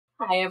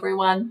Hi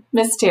everyone,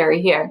 Miss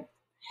Terry here.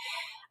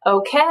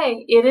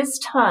 Okay, it is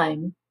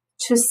time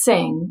to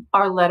sing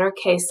our letter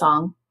K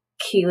song,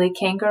 Keely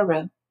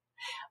Kangaroo.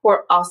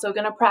 We're also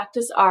going to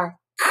practice our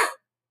K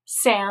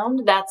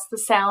sound. That's the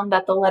sound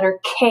that the letter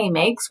K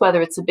makes,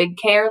 whether it's a big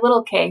K or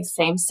little k,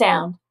 same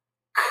sound.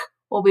 K.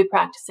 We'll be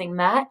practicing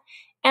that,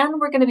 and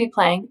we're going to be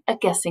playing a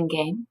guessing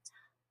game.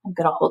 I'm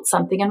going to hold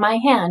something in my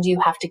hand. You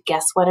have to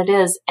guess what it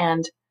is,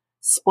 and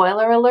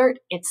spoiler alert,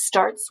 it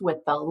starts with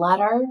the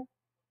letter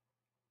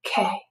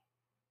K.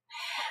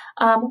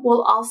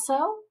 We'll also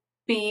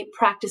be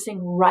practicing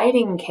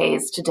writing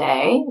Ks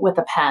today with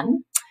a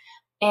pen,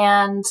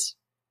 and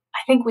I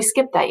think we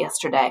skipped that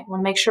yesterday.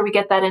 We'll make sure we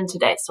get that in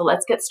today. So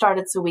let's get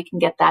started so we can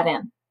get that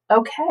in.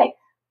 Okay,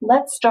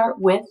 let's start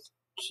with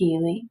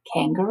Keely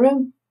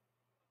Kangaroo.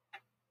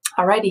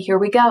 Alrighty, here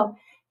we go.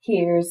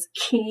 Here's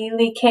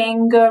Keely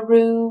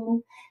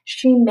Kangaroo.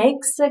 She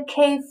makes a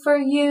K for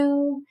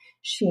you.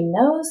 She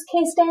knows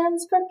K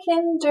stands for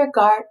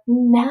kindergarten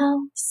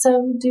now,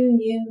 so do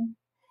you.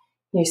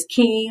 Here's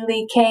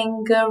Keely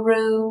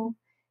Kangaroo.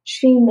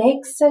 She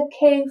makes a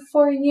K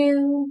for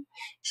you.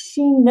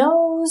 She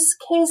knows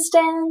K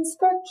stands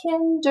for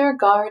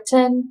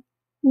kindergarten.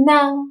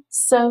 Now,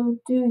 so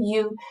do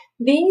you.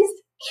 These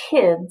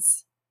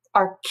kids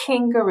are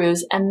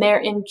kangaroos and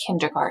they're in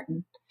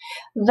kindergarten.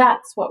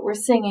 That's what we're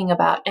singing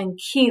about. And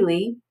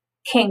Keely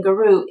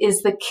Kangaroo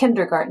is the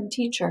kindergarten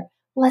teacher.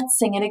 Let's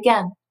sing it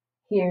again.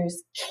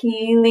 Here's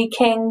Keely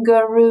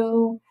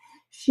Kangaroo.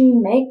 She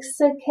makes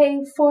a K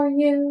for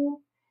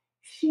you.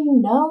 She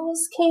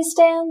knows K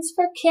stands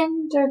for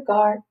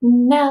kindergarten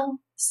now,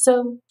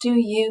 so do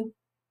you.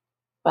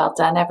 Well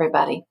done,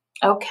 everybody.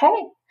 Okay,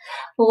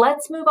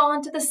 let's move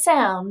on to the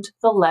sound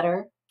the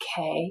letter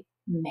K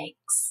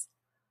makes.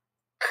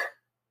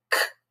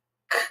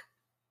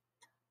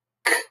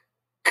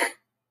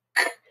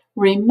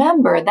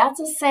 Remember, that's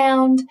a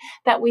sound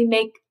that we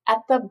make at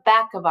the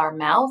back of our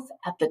mouth,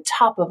 at the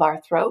top of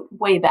our throat,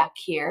 way back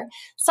here.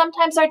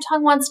 Sometimes our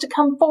tongue wants to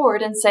come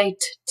forward and say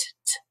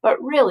t-t-t,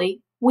 but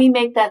really, we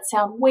make that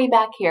sound way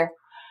back here.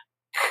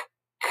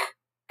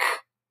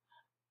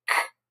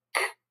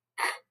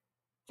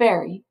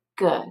 Very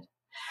good.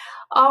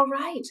 All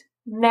right,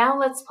 now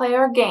let's play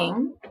our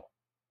game.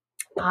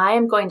 I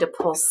am going to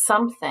pull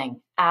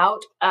something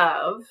out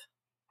of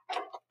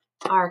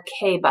our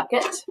K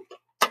bucket.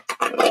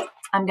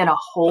 I'm going to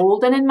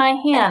hold it in my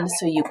hand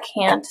so you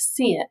can't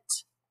see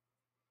it.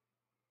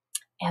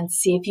 And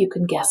see if you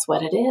can guess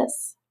what it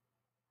is.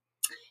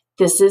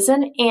 This is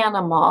an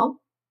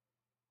animal,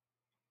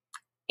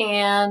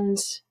 and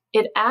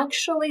it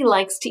actually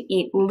likes to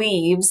eat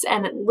leaves,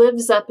 and it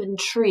lives up in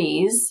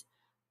trees.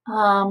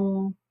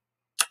 And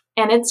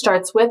it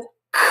starts with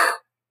K.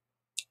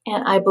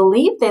 And I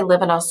believe they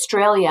live in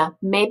Australia,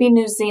 maybe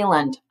New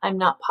Zealand. I'm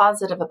not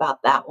positive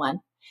about that one.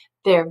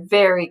 They're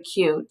very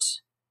cute.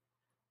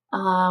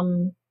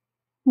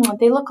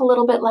 They look a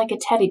little bit like a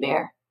teddy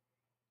bear.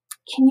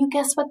 Can you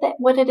guess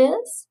what it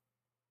is?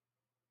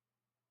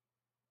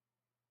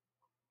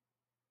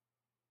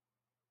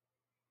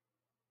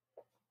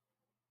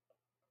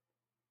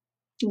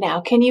 Now,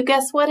 can you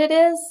guess what it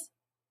is?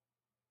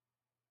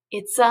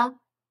 It's a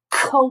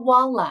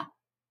koala,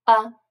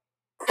 a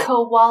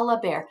koala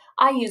bear.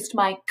 I used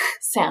my K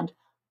sound,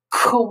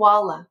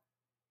 koala.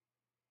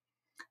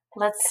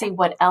 Let's see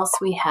what else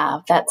we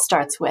have that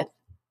starts with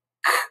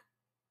K.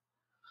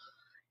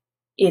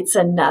 It's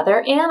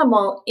another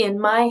animal in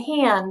my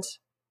hand.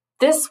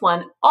 This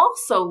one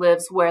also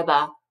lives where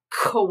the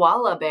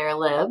koala bear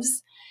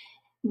lives,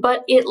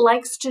 but it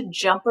likes to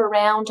jump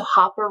around,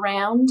 hop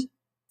around.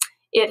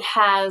 It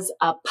has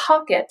a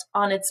pocket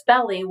on its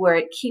belly where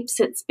it keeps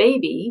its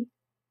baby.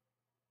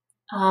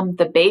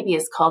 The baby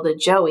is called a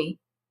joey.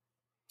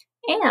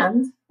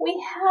 And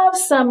we have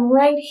some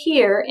right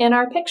here in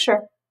our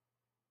picture.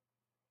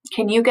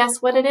 Can you guess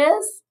what it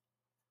is?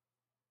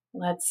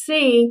 Let's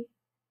see.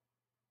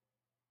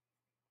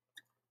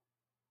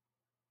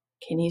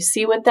 Can you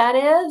see what that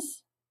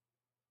is?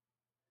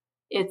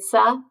 It's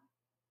a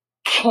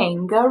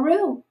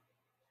kangaroo.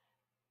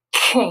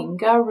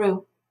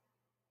 Kangaroo.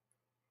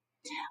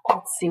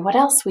 Let's see what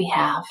else we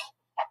have.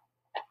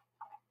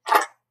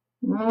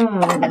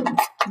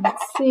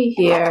 Let's see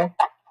here.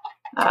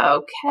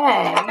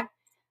 Okay,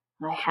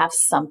 I have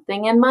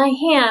something in my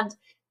hand.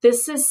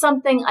 This is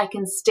something I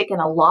can stick in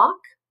a lock,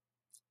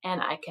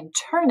 and I can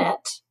turn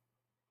it,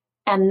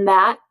 and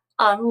that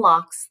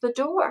unlocks the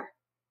door.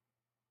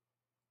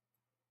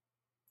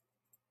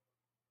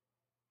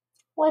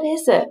 What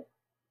is it?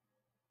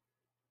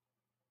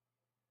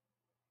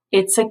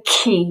 It's a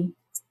key.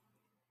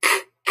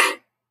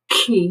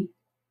 Key.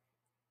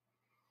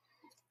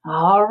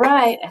 All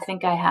right, I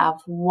think I have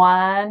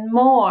one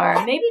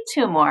more, maybe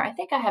two more. I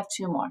think I have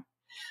two more.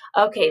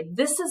 Okay,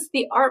 this is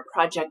the art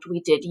project we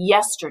did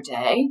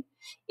yesterday.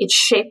 It's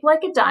shaped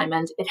like a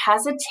diamond, it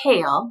has a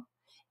tail,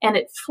 and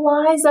it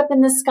flies up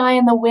in the sky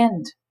in the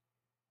wind.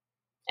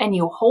 And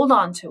you hold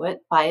on to it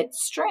by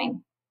its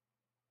string.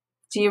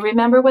 Do you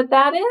remember what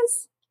that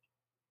is?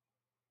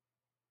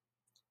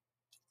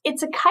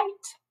 It's a kite.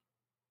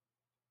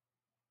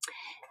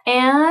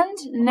 And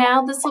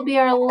now this will be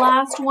our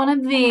last one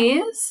of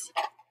these.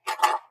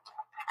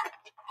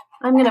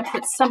 I'm going to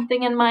put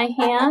something in my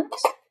hand.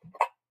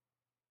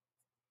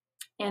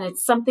 And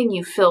it's something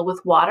you fill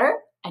with water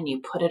and you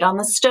put it on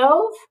the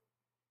stove.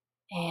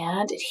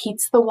 And it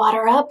heats the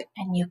water up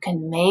and you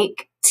can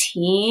make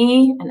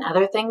tea and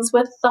other things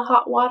with the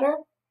hot water.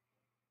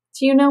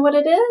 Do you know what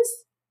it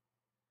is?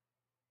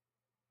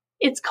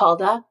 It's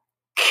called a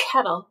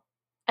kettle,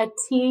 a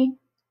tea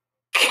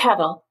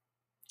kettle.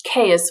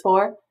 K is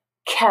for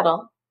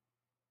kettle.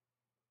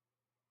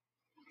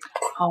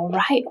 All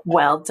right,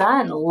 well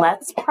done.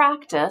 Let's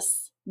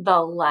practice the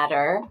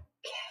letter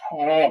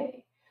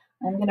K.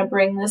 I'm going to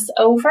bring this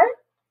over.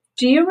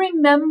 Do you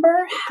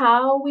remember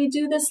how we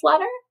do this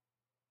letter?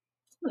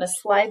 I'm going to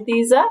slide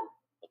these up.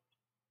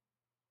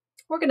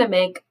 We're going to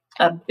make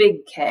a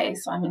big K,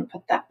 so I'm going to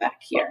put that back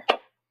here.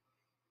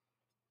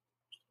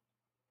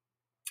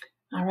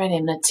 All right,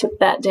 I'm going to tip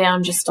that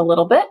down just a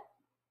little bit.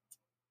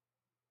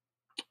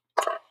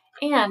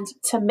 And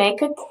to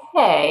make a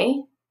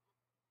K,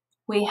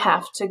 we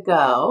have to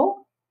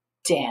go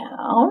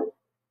down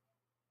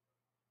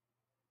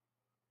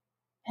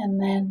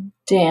and then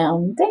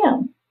down,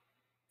 down,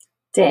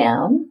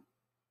 down,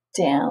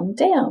 down,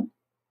 down,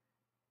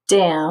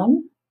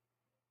 down,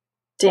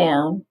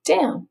 down,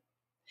 down.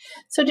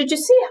 So did you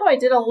see how I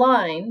did a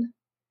line?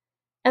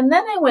 And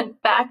then I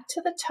went back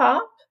to the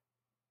top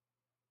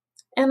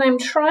and I'm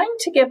trying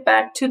to get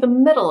back to the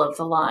middle of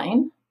the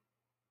line.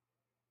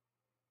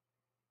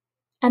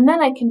 And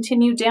then I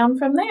continue down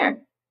from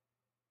there.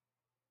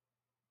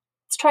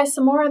 Let's try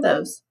some more of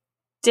those.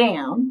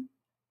 Down.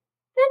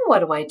 Then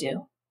what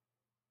do?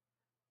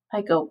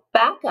 I go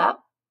back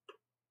up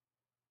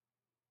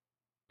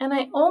and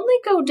I only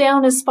go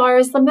down as far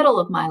as the middle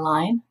of my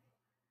line.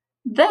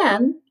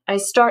 Then I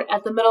start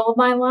at the middle of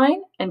my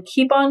line and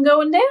keep on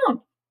going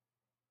down.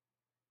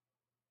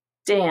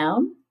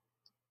 Down,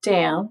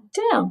 down,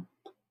 down.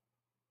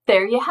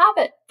 There you have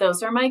it.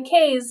 Those are my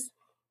K's.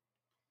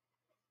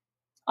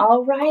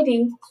 All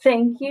righty.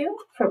 Thank you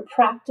for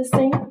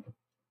practicing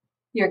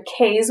your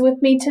K's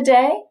with me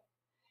today.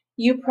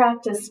 You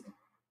practiced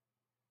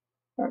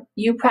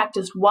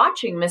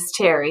watching Miss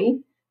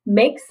Terri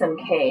make some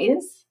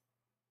K's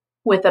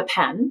with a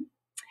pen.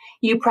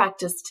 You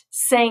practiced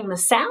saying the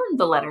sound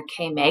the letter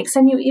K makes,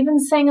 and you even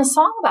sang a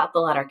song about the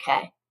letter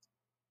K.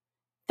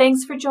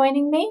 Thanks for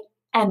joining me,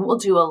 and we'll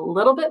do a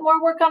little bit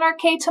more work on our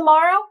K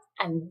tomorrow,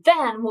 and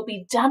then we'll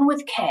be done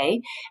with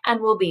K, and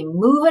we'll be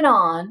moving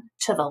on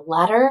to the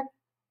letter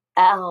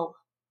L.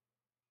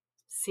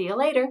 See you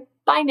later.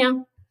 Bye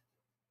now.